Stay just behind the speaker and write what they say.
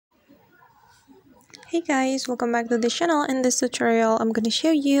Hey guys, welcome back to the channel. In this tutorial, I'm going to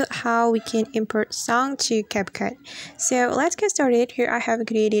show you how we can import song to CapCut. So let's get started. Here I have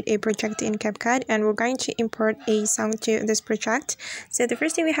created a project in CapCut and we're going to import a song to this project. So the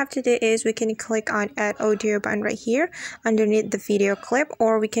first thing we have to do is we can click on add audio button right here underneath the video clip,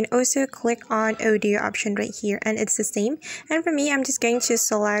 or we can also click on audio option right here and it's the same. And for me, I'm just going to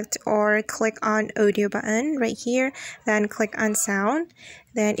select or click on audio button right here, then click on sound.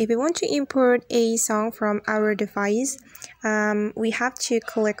 Then if we want to import a song from our device, we have to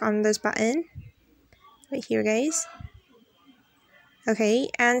click on this button right here, guys. Okay,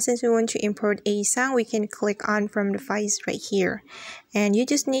 and since we want to import a song, we can click on from device right here. And you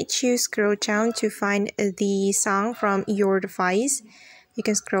just need to scroll down to find the song from your device. You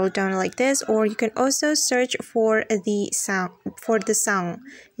can scroll down like this, or you can also search for the song.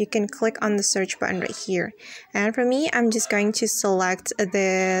 You can click on the search button right here. And for me, I'm just going to select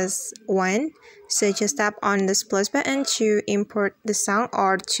this one. So just tap on this plus button to import the song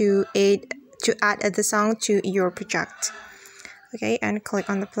or to add the song to your project. Okay, and click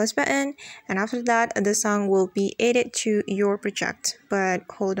on the plus button, and after that the song will be added to your project. But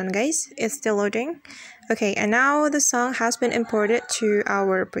hold on guys, it's still loading. Okay, and now the song has been imported to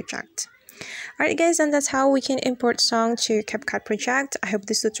our project. Alright guys, and that's how we can import song to CapCut project. I hope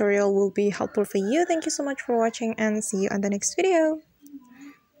this tutorial will be helpful for you. Thank you so much for watching and see you on the next video.